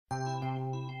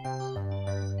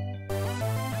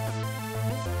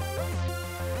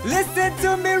Listen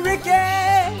to me, Ricky.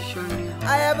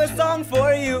 I have a song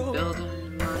for you.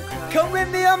 Come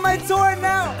with me on my tour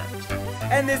now.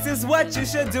 And this is what you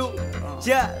should do.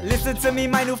 Yeah, listen to me,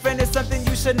 my new friend, is something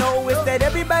you should know. Is that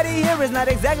everybody here is not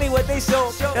exactly what they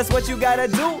show. That's what you gotta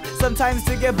do sometimes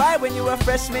to get by when you're a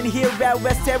freshman here at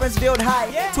West Terranceville High.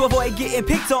 To avoid getting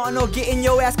picked on or getting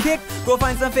your ass kicked, go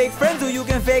find some fake friends who you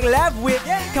can fake laugh with.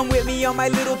 Come with me on my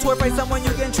little tour, find someone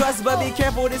you can trust. But be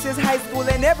careful, this is high school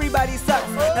and everybody sucks.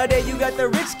 Now there you got the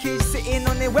rich kids sitting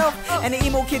on their wealth, and the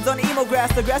emo kids on the emo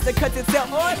grass, the grass that cuts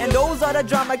itself. And those are the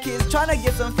drama kids trying to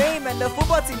get some fame. And the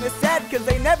football team is sad cause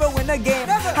they never win a game.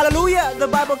 Hallelujah, the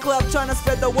Bible club trying to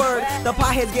spread the word. The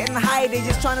potheads getting high, they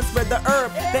just trying to spread the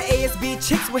herb. The ASB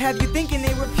chicks will have you thinking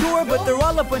they were pure, but they're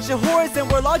all a bunch of whores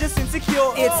and we're all just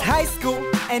insecure. It's high school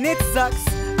and it sucks.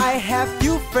 I have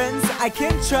few friends I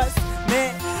can trust.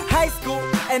 Man, high school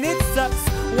and it sucks.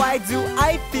 Why do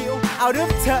I feel out of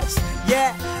touch?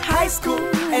 Yeah, high school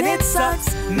and it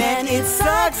sucks. Man, it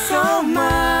sucks so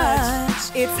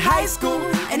much. It's high school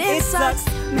and it sucks.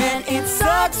 Man, it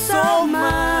sucks so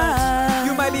much.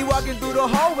 You might be walking through the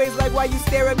hallways like why you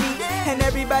stare at me, and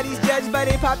everybody's judged by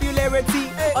their popularity.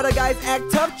 All the guys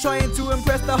act tough trying to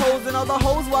impress the hoes, and all the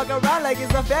hoes walk around like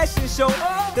it's a fashion show.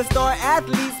 The star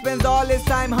athlete spends all his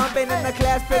time humping, and the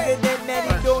class president, man,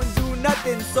 he don't do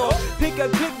nothing. So pick a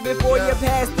clique before you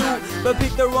pass through, but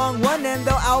pick the wrong one and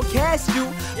they'll outcast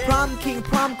you. Prom king,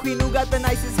 prom queen, who got the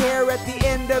nicest hair? At the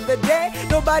end of the day,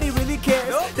 nobody really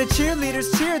cares. The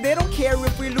cheerleaders cheer, they don't care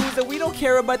if we lose, and we don't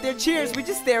care about their cheers, we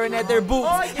just staring at their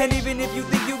boobs. And even if you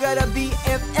think you got a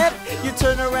BFF, you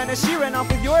turn around and she ran off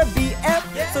with your BF.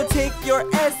 So take your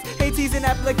SATs and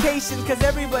application, cause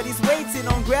everybody's waiting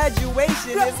on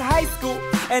graduation. It's high school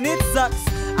and it sucks.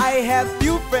 I have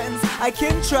few friends I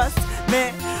can trust.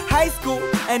 Man, high school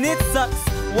and it sucks.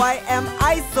 Why am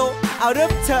I so out of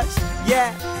touch?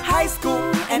 Yeah, high school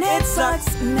and it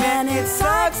sucks. Man, it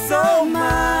sucks so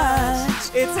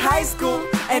much. It's high school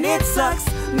and it sucks.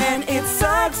 Man, it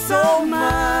sucks so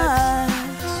much.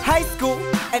 High school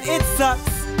and it sucks.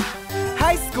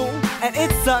 High school and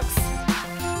it sucks.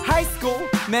 High school,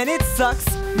 man, it sucks.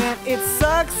 Man, it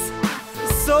sucks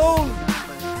so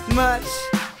much.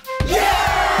 Yeah!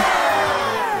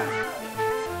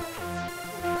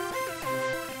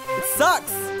 It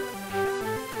sucks.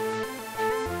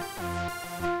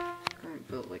 I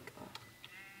built like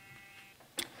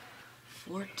a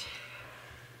fort.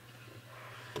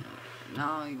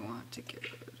 Now you want to get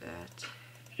rid of that.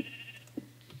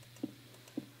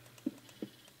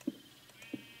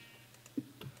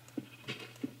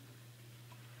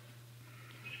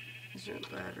 Is there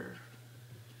a ladder?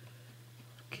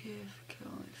 Okay, if I can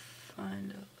only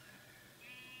find a ladder.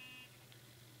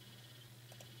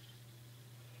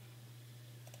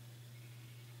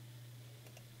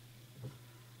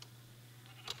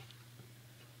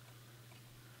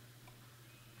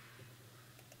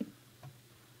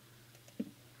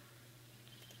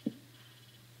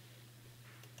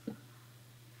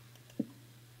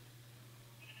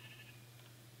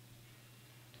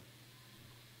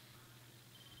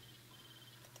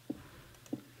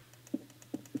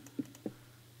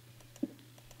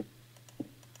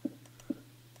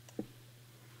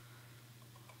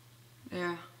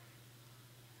 There.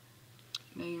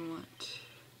 Now you want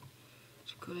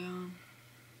to go down.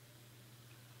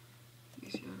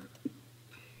 Use your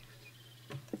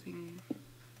thing.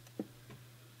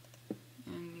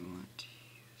 And you want to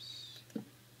use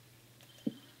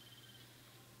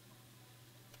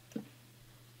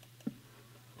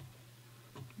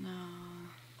now.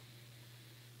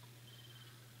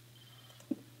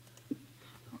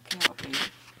 Okay, I'll be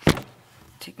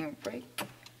taking a break.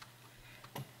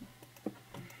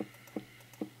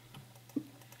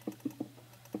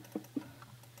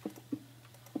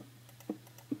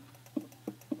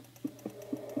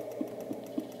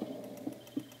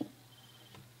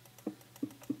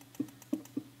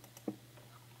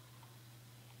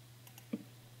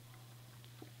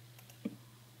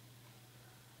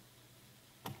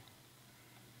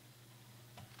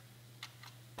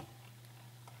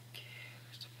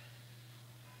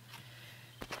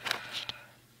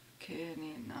 Okay, I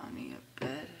need a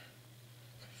bed.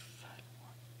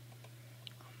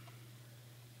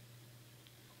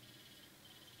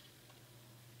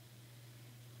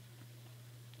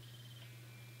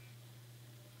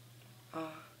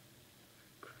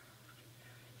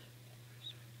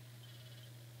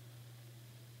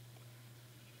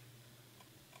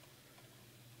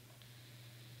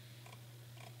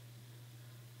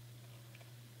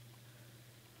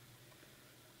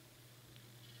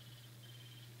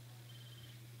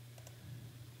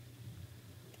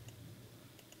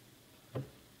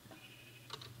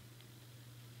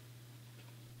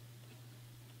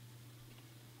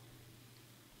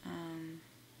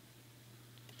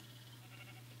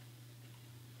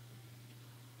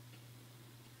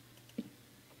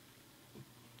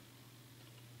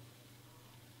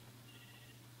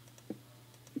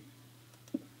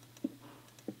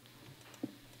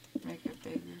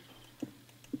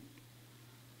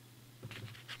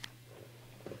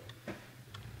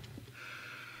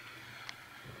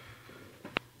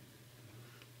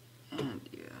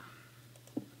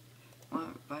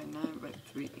 by 9 by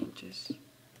 3 inches.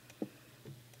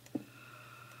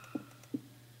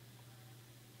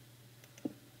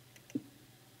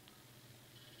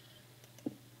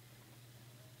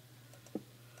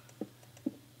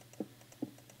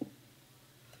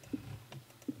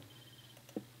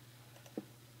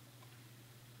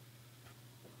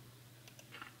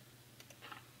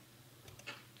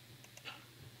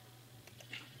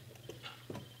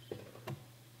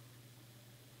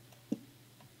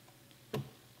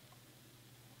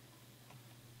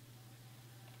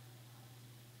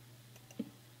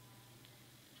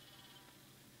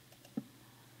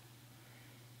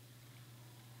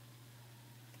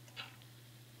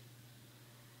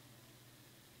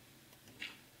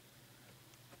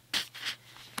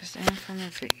 Stand in front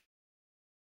of it.